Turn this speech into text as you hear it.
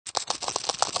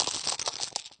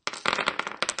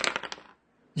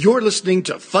You're listening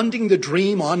to Funding the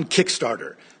Dream on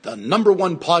Kickstarter, the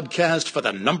 #1 podcast for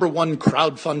the #1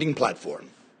 crowdfunding platform.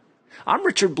 I'm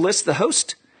Richard Bliss, the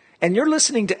host, and you're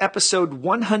listening to episode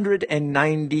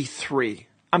 193.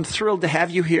 I'm thrilled to have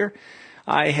you here.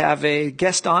 I have a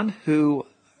guest on who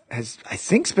has, I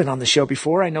think, been on the show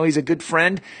before. I know he's a good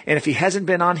friend, and if he hasn't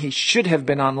been on, he should have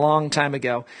been on a long time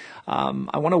ago.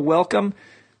 I want to welcome,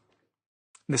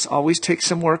 this always takes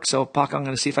some work, so Paco, I'm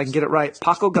going to see if I can get it right.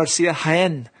 Paco Garcia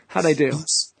Jaén. How'd I do?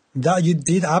 That you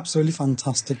did absolutely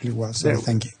fantastically well, so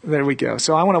thank you. There we go.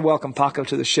 So I want to welcome Paco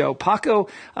to the show. Paco,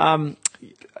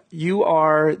 you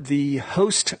are the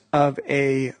host of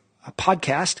a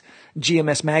podcast,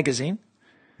 GMS Magazine,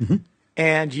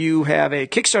 and you have a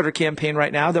Kickstarter campaign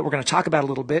right now that we're going to talk about a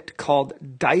little bit called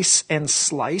Dice and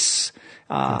Slice.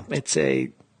 It's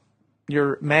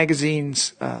your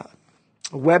magazine's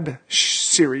web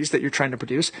series that you're trying to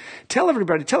produce. Tell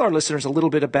our listeners a little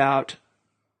bit about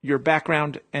your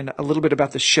background and a little bit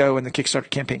about the show and the Kickstarter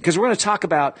campaign, because we're going to talk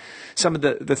about some of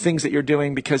the things that you're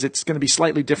doing, because it's going to be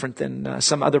slightly different than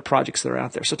some other projects that are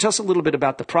out there. So tell us a little bit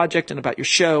about the project and about your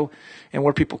show and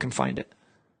where people can find it.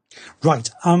 Right.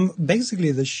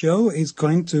 Basically, the show is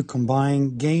going to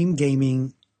combine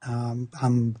gaming,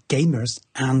 gamers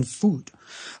and food.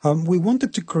 We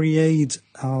wanted to create,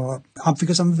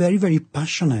 because I'm very, very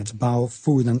passionate about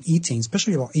food and eating,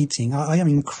 especially about eating. I am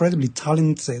incredibly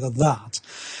talented at that.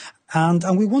 And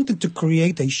we wanted to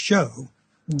create a show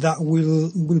that will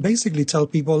basically tell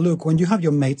people, look, when you have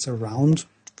your mates around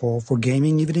for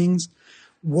gaming evenings,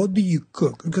 what do you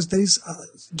cook? Because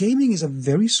gaming is a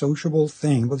very sociable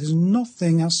thing, but there's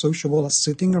nothing as sociable as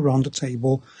sitting around the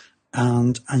table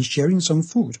and sharing some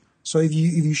food. So if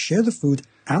you share the food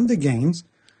and the games,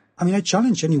 I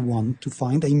challenge anyone to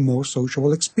find a more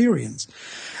sociable experience.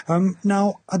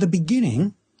 Now, at the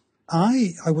beginning,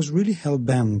 I was really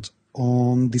hell-bent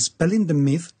on dispelling the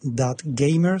myth that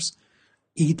gamers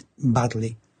eat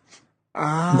badly.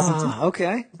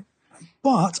 Okay.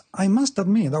 But I must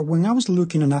admit that when I was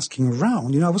looking and asking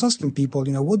around, I was asking people,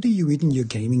 what do you eat in your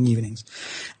gaming evenings?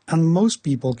 And most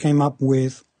people came up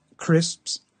with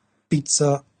crisps,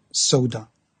 pizza, soda.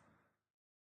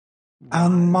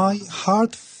 And my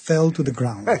heart fell to the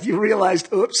ground. You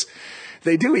realized, oops,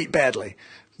 they do eat badly.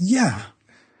 Yeah.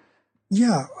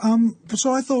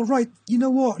 So I thought, right, you know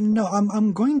what? No,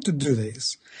 I'm going to do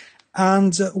this.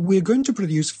 And we're going to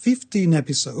produce 15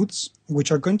 episodes, which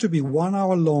are going to be 1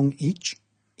 hour long each.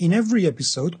 In every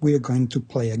episode, we are going to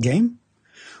play a game.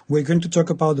 We're going to talk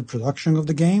about the production of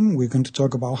the game. We're going to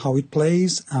talk about how it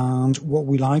plays and what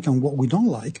we like and what we don't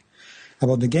like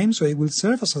about the game. So it will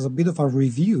serve us as a bit of a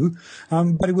review,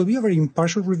 but it will be a very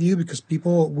impartial review because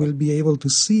people will be able to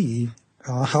see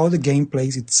how the game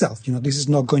plays itself. This is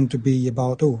not going to be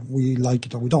about, we like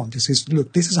it or we don't. This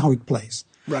is how it plays.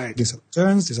 Right. These are the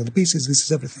turns, these are the pieces, this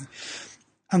is everything.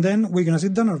 And then we're going to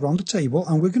sit down around the table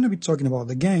and we're going to be talking about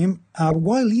the game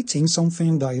while eating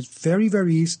something that is very,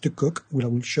 very easy to cook. We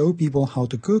will show people how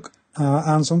to cook.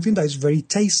 And something that is very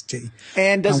tasty.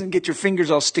 And doesn't get your fingers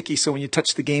all sticky, so when you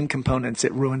touch the game components,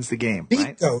 it ruins the game,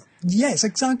 right? Bingo. Yes,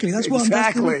 exactly. That's what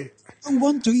exactly. I don't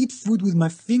want to eat food with my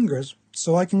fingers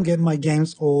so I can get my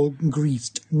games all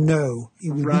greased. No.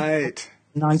 It will be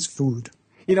nice food.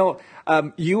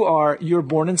 You're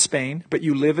born in Spain, but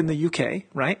you live in the UK,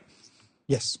 right?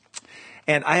 Yes.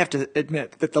 And I have to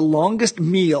admit that the longest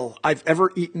meal I've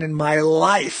ever eaten in my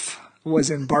life was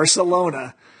in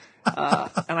Barcelona.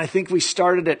 And I think we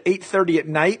started at 8:30 at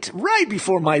night, right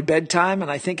before my bedtime, and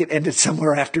I think it ended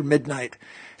somewhere after midnight.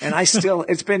 And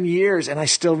it's been years, and I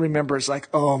still remember, it's like,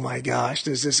 oh my gosh,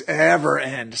 does this ever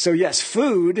end? So yes,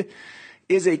 food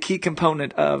is a key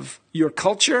component of your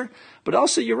culture, but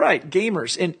also you're right,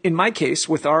 gamers. In my case,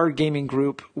 with our gaming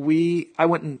group, I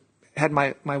went and had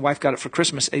my wife got it for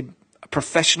Christmas, a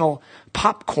professional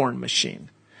popcorn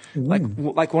machine,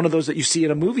 like one of those that you see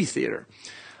at a movie theater.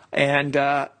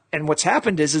 And what's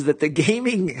happened is that the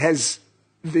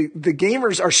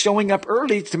gamers are showing up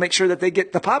early to make sure that they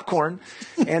get the popcorn.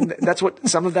 And that's what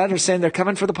some of that are saying. They're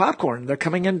coming for the popcorn. They're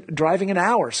coming in, driving an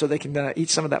hour so they can eat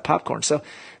some of that popcorn. So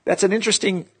that's an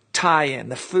interesting tie-in,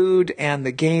 the food and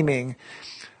the gaming.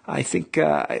 I think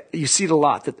you see it a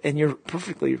lot, and you're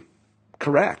perfectly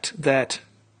correct that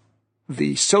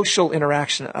the social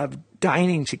interaction of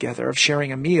dining together, of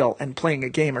sharing a meal and playing a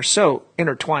game are so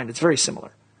intertwined. It's very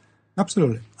similar.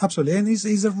 Absolutely. And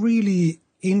it's a really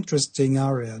interesting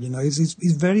area.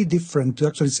 It's very different to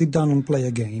actually sit down and play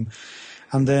a game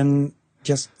and then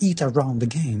just eat around the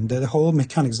game. The whole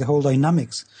mechanics, the whole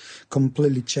dynamics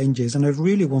completely changes. And I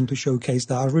really want to showcase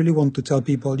that. I really want to tell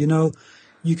people,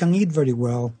 you can eat very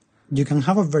well, you can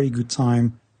have a very good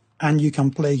time, and you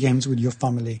can play games with your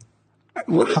family.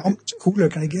 Well, how much cooler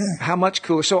can I get? How much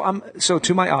cooler? So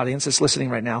to my audience that's listening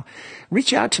right now,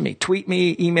 reach out to me, tweet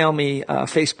me, email me,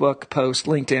 Facebook post,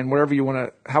 LinkedIn,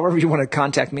 however you want to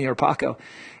contact me or Paco.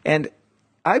 And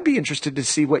I'd be interested to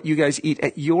see what you guys eat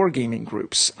at your gaming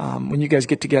groups. When you guys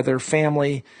get together,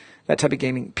 family, that type of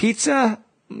gaming. Pizza,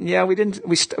 yeah, we did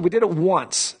it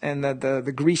once, and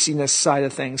the greasiness side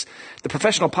of things. The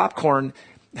professional popcorn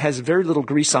has very little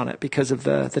grease on it because of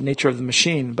the nature of the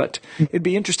machine, but it'd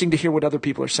be interesting to hear what other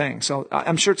people are saying. So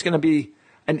I'm sure it's going to be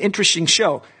an interesting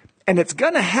show. And it's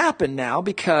going to happen now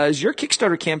because your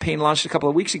Kickstarter campaign launched a couple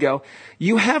of weeks ago.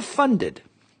 You have funded.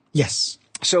 Yes.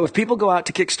 So if people go out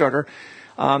to Kickstarter,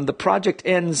 the project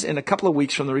ends in a couple of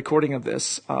weeks from the recording of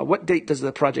this. What date does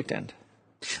the project end?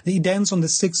 It ends on the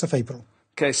 6th of April.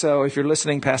 Okay, so if you're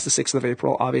listening past the 6th of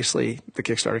April, obviously the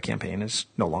Kickstarter campaign is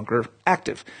no longer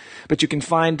active. But you can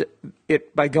find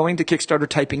it by going to Kickstarter,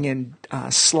 typing in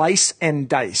Slice and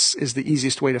Dice is the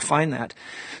easiest way to find that.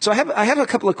 So I have a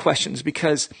couple of questions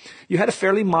because you had a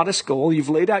fairly modest goal. You've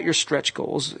laid out your stretch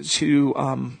goals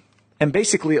and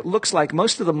basically it looks like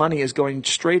most of the money is going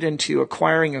straight into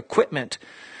acquiring equipment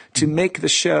to make the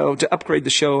show, to upgrade the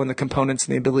show and the components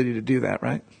and the ability to do that,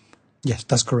 right? Yes,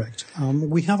 that's correct.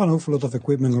 We have an awful lot of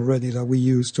equipment already that we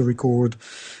use to record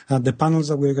the panels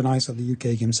that we organize at the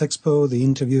UK Games Expo, the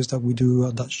interviews that we do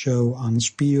at that show, and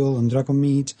Spiel and Dragon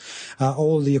Meet,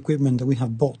 all the equipment that we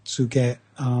have bought to get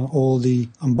all the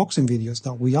unboxing videos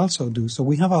that we also do. So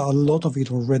we have a lot of it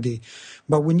already,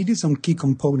 but we needed some key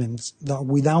components that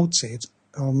without it,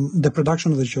 the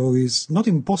production of the show is not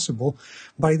impossible,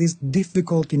 but it is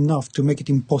difficult enough to make it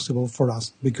impossible for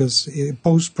us because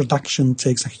post-production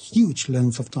takes a huge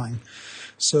length of time.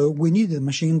 So we needed a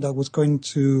machine that was going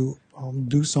to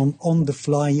do some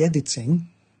on-the-fly editing,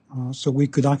 so we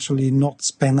could actually not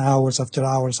spend hours after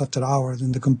hours after hours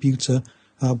in the computer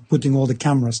putting all the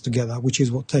cameras together, which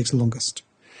is what takes the longest.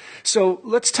 So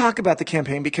let's talk about the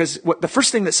campaign because the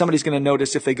first thing that somebody's going to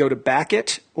notice if they go to back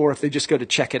it or if they just go to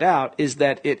check it out is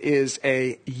that it is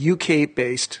a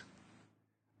UK-based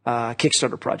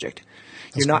Kickstarter project.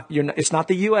 It's not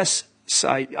the US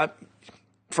site.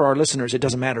 For our listeners, it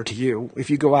doesn't matter to you. If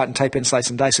you go out and type in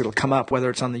Slice and Dice, it'll come up, whether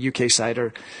it's on the UK site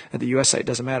or at the US site, it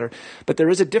doesn't matter. But there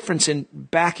is a difference in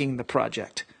backing the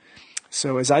project.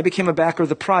 So as I became a backer of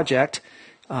the project,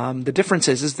 the difference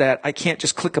is that I can't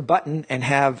just click a button and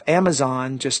have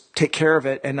Amazon just take care of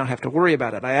it and not have to worry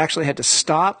about it. I actually had to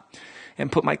stop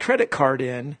and put my credit card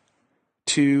in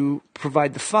to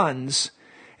provide the funds.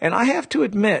 And I have to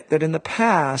admit that in the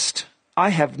past, I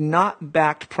have not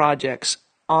backed projects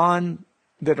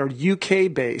that are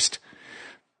UK based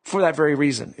for that very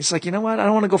reason. It's like, you know what? I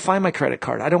don't want to go find my credit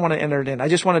card. I don't want to enter it in. I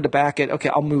just wanted to back it. Okay,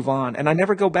 I'll move on. And I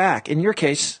never go back. In your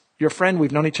case, your friend,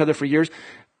 we've known each other for years.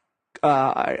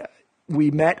 We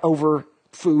met over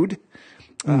food,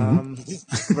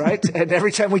 right? And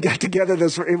every time we got together,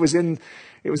 it was in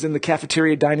the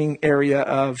cafeteria dining area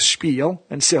of Spiel.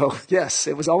 And so, yes,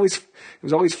 it was always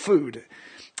food.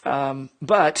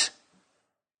 But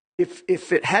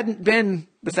if it hadn't been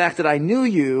the fact that I knew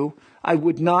you, I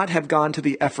would not have gone to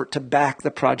the effort to back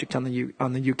the project on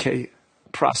the UK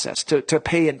process, to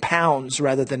pay in pounds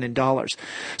rather than in dollars.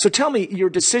 So tell me your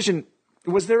decision.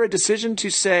 Was there a decision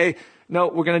to say, no,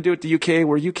 we're going to do it the UK,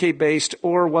 we're UK based,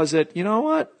 or was it, you know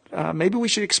what, maybe we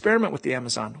should experiment with the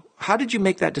Amazon? How did you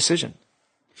make that decision?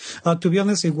 To be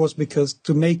honest, it was because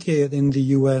to make it in the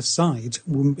US side,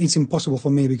 it's impossible for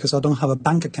me because I don't have a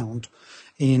bank account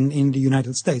in the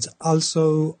United States.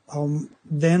 Also,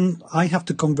 then I have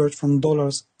to convert from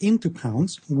dollars into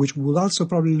pounds, which will also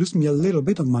probably lose me a little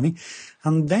bit of money.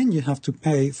 And then you have to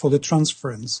pay for the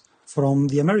transference from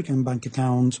the American bank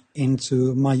account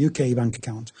into my UK bank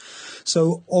account.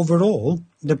 So overall,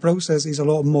 the process is a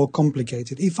lot more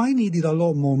complicated. If I needed a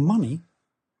lot more money,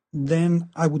 then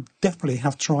I would definitely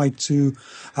have tried to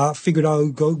figure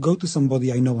out, go to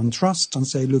somebody I know and trust and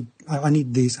say, look, I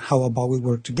need this. How about we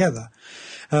work together?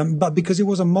 But because it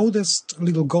was a modest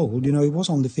little goal, it was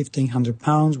only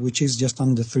 £1,500, which is just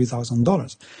under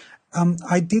 $3,000.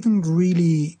 I didn't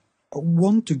really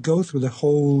want to go through the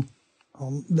whole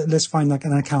let's find like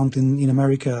an account in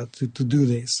America to do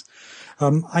this.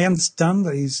 I understand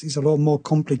that it's a lot more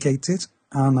complicated,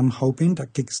 and I'm hoping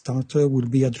that Kickstarter will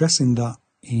be addressing that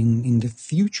in the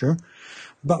future.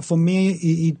 But for me,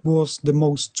 it was the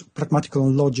most pragmatical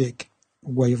and logic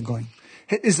way of going.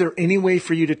 Is there any way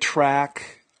for you to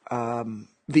track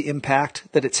the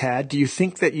impact that it's had? Do you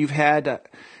think that you've had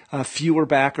fewer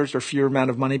backers or fewer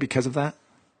amount of money because of that?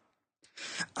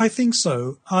 I think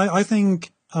so. I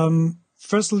think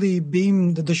firstly,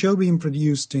 being the show being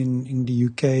produced in the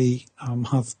UK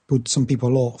have put some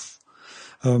people off.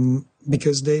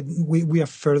 Because we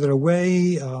are further away,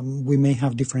 we may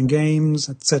have different games,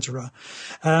 etc.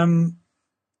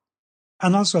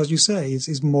 And also, as you say,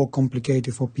 it's more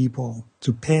complicated for people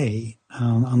to pay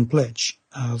and pledge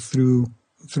through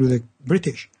the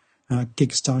British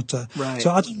Kickstarter. Right.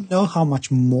 So I don't know how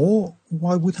much more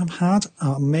I would have had.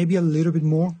 Maybe a little bit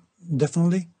more,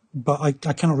 definitely. But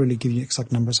I cannot really give you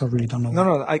exact numbers. I really don't know.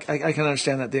 No, I can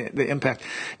understand that the impact.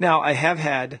 Now, I have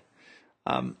had.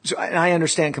 So I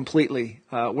understand completely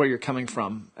where you're coming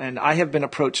from, and I have been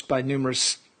approached by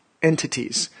numerous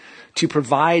entities to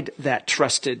provide that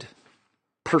trusted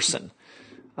person.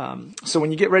 So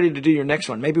when you get ready to do your next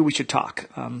one, maybe we should talk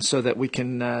so that we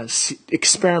can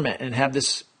experiment and have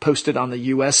this posted on the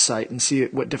U.S. site and see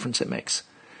what difference it makes.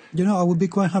 I would be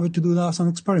quite happy to do that as an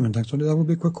experiment, actually. That would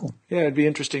be quite cool. Yeah, it'd be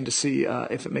interesting to see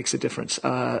if it makes a difference.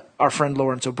 Our friend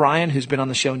Lawrence O'Brien, who's been on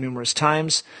the show numerous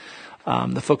times,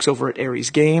 the folks over at Ares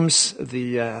Games,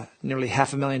 the nearly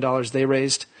 $500,000 they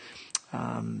raised,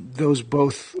 those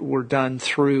both were done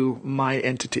through my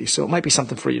entity. So it might be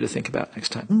something for you to think about next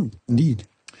time. Indeed.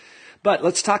 But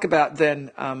let's talk about then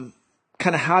kind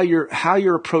of how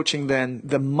you're approaching then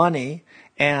the money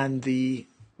and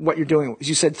what you're doing. As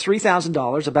you said,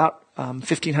 $3,000, about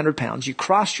 1,500 pounds. You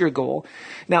crossed your goal.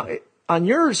 Now, on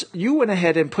yours, you went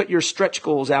ahead and put your stretch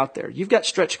goals out there. You've got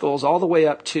stretch goals all the way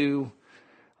up to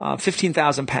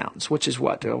 15,000 pounds, which is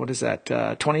what? What is that?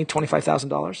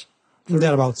 $25,000?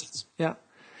 Thereabouts. Yeah.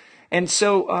 And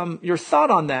so, your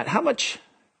thought on that? How much?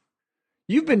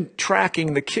 You've been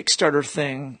tracking the Kickstarter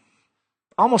thing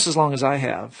almost as long as I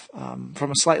have, from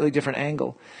a slightly different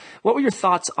angle. What were your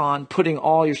thoughts on putting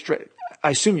all your I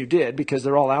assume you did because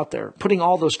they're all out there. Putting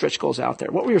all those stretch goals out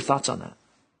there. What were your thoughts on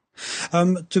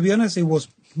that? To be honest, it was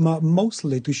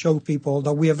mostly to show people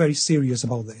that we are very serious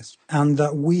about this and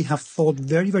that we have thought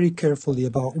very, very carefully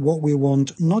about what we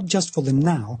want, not just for the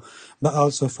now, but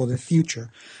also for the future.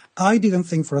 I didn't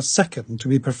think for a second, to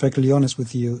be perfectly honest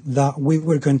with you, that we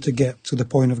were going to get to the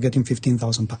point of getting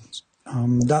 15,000 pounds.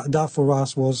 That for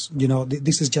us was,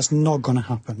 this is just not going to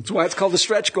happen. That's why it's called the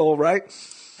stretch goal, right?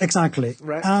 Exactly.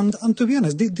 Right. And to be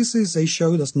honest, this is a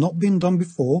show that's not been done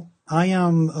before. I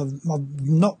am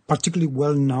not particularly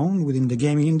well known within the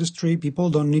gaming industry.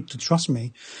 People don't need to trust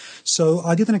me. So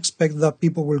I didn't expect that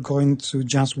people were going to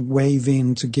just wave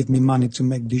in to give me money to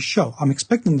make this show. I'm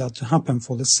expecting that to happen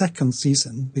for the second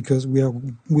season because we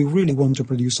really want to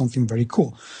produce something very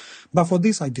cool. But for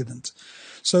this, I didn't.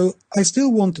 So I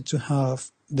still wanted to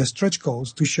have the stretch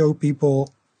goals to show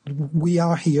people we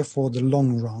are here for the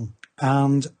long run.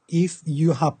 And if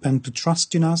you happen to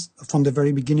trust in us from the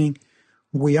very beginning,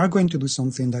 we are going to do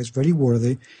something that is very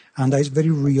worthy and that is very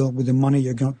real with the money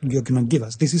you're going to give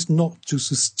us. This is not to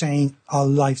sustain our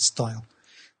lifestyle.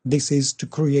 This is to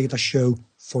create a show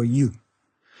for you.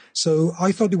 So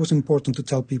I thought it was important to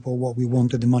tell people what we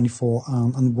wanted the money for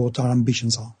and what our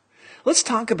ambitions are. Let's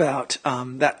talk about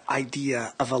that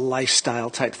idea of a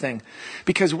lifestyle type thing,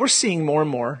 because we're seeing more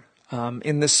and more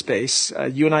in this space.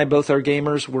 You and I both are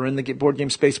gamers. We're in the board game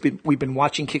space. We've been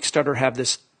watching Kickstarter have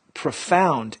this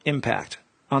profound impact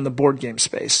on the board game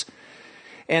space.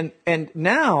 And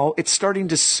now it's starting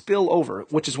to spill over,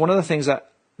 which is one of the things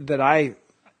that I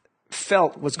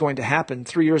felt was going to happen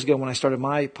 3 years ago when I started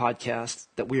my podcast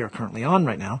that we are currently on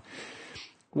right now,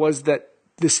 was that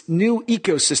this new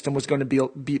ecosystem was going to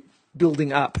be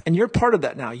building up. And you're part of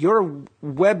that now. Your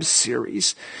web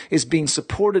series is being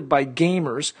supported by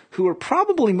gamers who are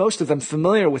probably most of them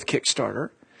familiar with Kickstarter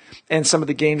and some of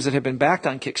the games that have been backed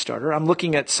on Kickstarter. I'm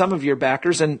looking at some of your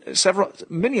backers, and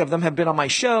many of them have been on my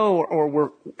show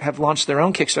or have launched their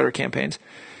own Kickstarter campaigns.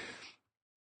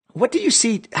 What do you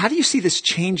see? How do you see this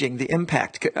changing, the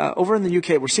impact? Over in the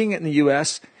UK, we're seeing it in the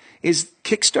US. Is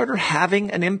Kickstarter having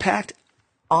an impact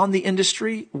on the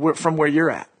industry from where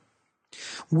you're at?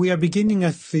 We are beginning,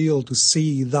 I feel, to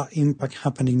see that impact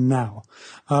happening now.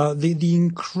 The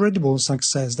incredible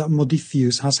success that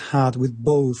Modiphius has had with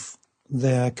both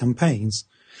their campaigns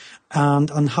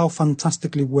and how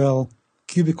fantastically well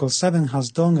Cubicle 7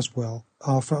 has done as well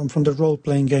from the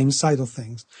role-playing game side of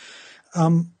things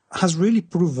has really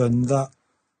proven that,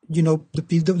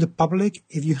 the public,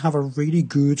 if you have a really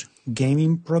good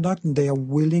gaming product, they are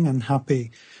willing and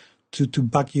happy to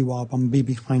back you up and be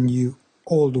behind you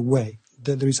all the way.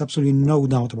 There is absolutely no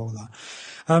doubt about that.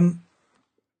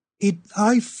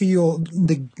 I feel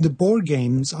the board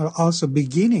games are also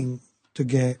beginning to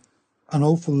get an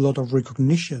awful lot of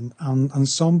recognition, and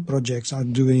some projects are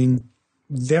doing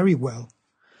very well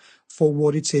for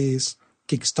what it is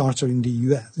Kickstarter in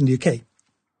the UK.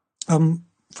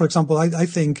 for example, I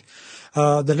think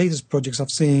the latest projects I've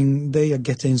seen, they are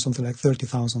getting something like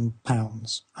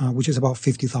 £30,000, which is about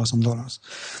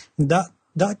 $50,000.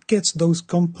 That gets those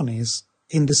companies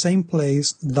in the same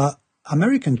place that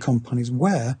American companies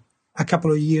were a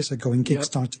couple of years ago in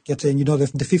Kickstarter, getting,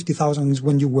 the 50,000 is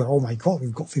when you were, oh my God,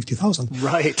 we've got 50,000.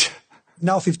 Right.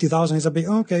 Now 50,000 is a bit,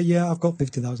 okay, yeah, I've got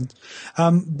 50,000.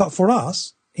 But for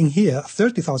us in here,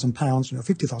 £30,000,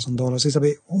 $50,000 is a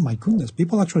bit, oh my goodness,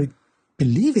 people actually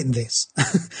believe in this.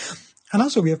 And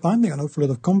also we are finding an awful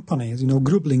lot of companies,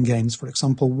 Grubbling Games, for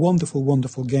example, wonderful,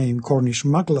 wonderful game, Cornish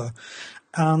Smuggler,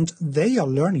 and they are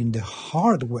learning the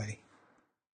hard way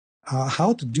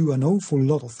how to do an awful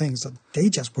lot of things that they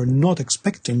just were not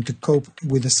expecting to cope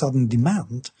with the sudden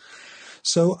demand.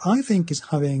 So I think it's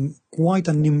having quite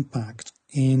an impact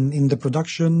in the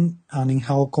production and in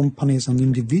how companies and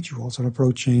individuals are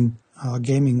approaching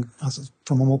gaming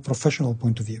from a more professional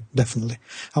point of view, definitely.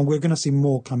 And we're going to see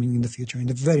more coming in the future, in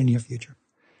the very near future.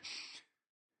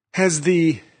 Has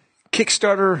the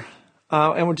Kickstarter,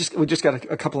 and we just got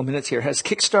a couple of minutes here, has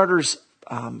Kickstarter's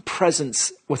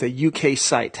presence with a UK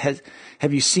site,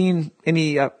 have you seen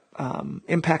any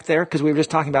impact there? Because we were just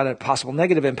talking about a possible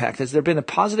negative impact. Has there been a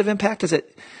positive impact? Has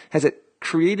it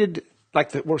created,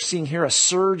 like we're seeing here, a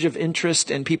surge of interest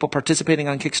in people participating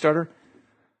on Kickstarter?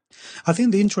 I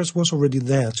think the interest was already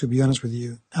there, to be honest with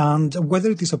you. And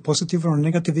whether it is a positive or a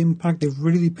negative impact, it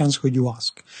really depends who you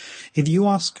ask. If you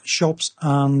ask shops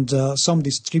and some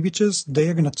distributors, they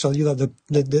are going to tell you that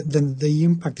the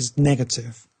impact is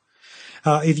negative.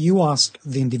 If you ask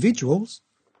the individuals,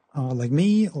 like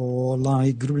me or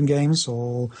like Grubbling Games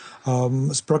or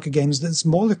Sprocket Games, the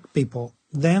smaller people,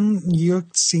 then you're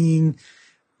seeing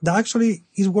that actually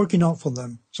is working out for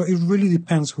them. So it really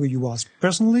depends who you ask.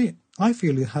 Personally, I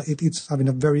feel it's having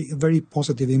a very, very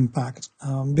positive impact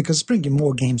because it's bringing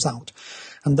more games out.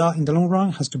 And that, in the long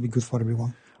run, has to be good for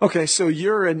everyone. Okay, so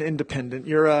you're an independent.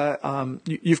 You're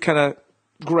you've kind of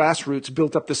grassroots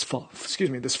built up this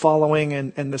following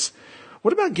and this.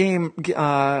 What about game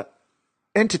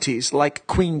entities like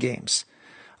Queen Games,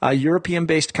 a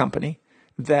European-based company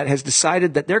that has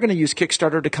decided that they're going to use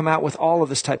Kickstarter to come out with all of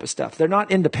this type of stuff? They're not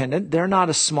independent. They're not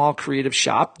a small creative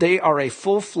shop. They are a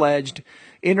full-fledged,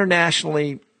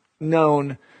 internationally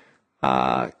known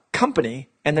company,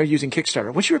 and they're using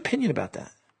Kickstarter. What's your opinion about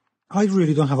that? I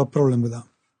really don't have a problem with that.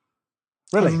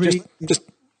 Really? Just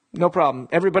no problem.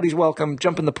 Everybody's welcome.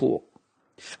 Jump in the pool.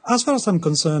 As far as I'm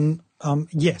concerned,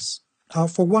 yes.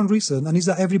 For one reason, and is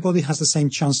that everybody has the same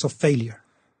chance of failure.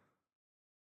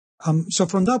 So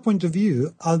from that point of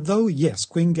view, although, yes,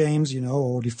 Queen Games,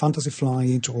 or the Fantasy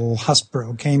Flight or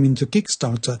Hasbro came into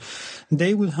Kickstarter,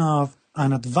 they will have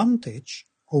an advantage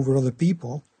over other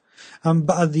people.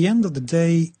 But at the end of the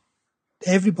day,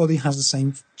 everybody has the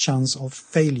same chance of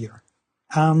failure.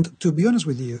 And to be honest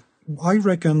with you, I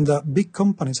reckon that big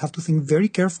companies have to think very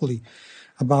carefully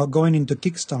about going into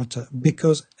Kickstarter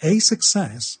because a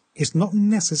success is not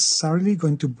necessarily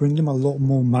going to bring them a lot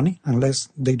more money unless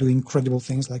they do incredible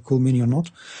things like Cool Mini or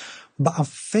not. But a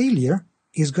failure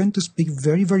is going to speak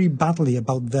very, very badly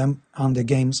about them and their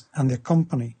games and their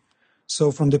company.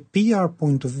 So from the PR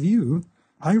point of view,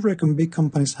 I reckon big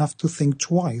companies have to think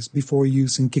twice before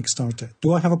using Kickstarter.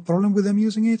 Do I have a problem with them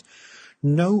using it?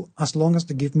 No, as long as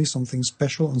they give me something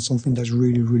special and something that's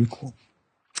really, really cool.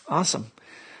 Awesome.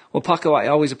 Well, Paco, I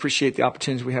always appreciate the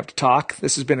opportunities we have to talk.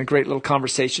 This has been a great little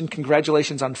conversation.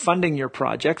 Congratulations on funding your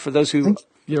project. For those who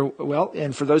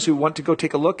and for those who want to go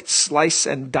take a look, Slice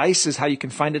and Dice is how you can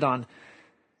find it on.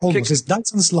 Almost, it's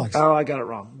Dice and Slice. Oh, I got it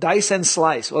wrong. Dice and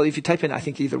Slice. Well, if you type in, I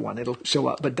think either one, it'll show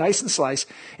up. But Dice and Slice,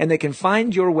 and they can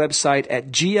find your website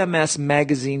at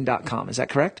gmsmagazine.com. Is that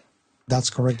correct? That's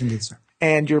correct indeed, sir.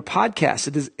 And your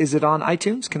podcast, is it on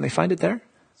iTunes? Can they find it there?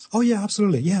 Oh, yeah,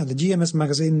 absolutely. Yeah, the GMS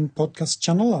Magazine podcast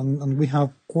channel, and we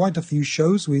have quite a few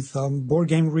shows with board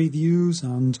game reviews,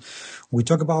 and we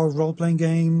talk about role-playing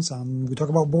games, and we talk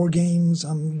about board games,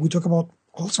 and we talk about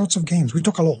all sorts of games. We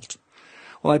talk a lot.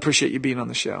 Well, I appreciate you being on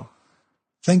the show.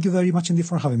 Thank you very much indeed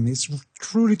for having me. It's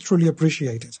truly, truly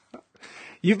appreciated.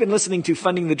 You've been listening to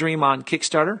Funding the Dream on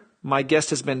Kickstarter. My guest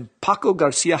has been Paco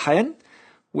Garcia Jaén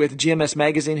with GMS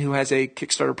Magazine, who has a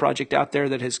Kickstarter project out there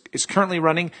that is currently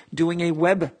running, doing a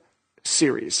web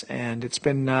series. And it's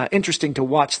been interesting to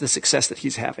watch the success that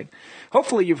he's having.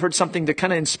 Hopefully you've heard something to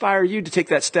kind of inspire you to take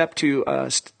that step to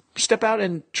step out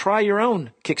and try your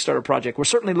own Kickstarter project. We're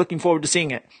certainly looking forward to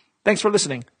seeing it. Thanks for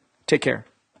listening. Take care.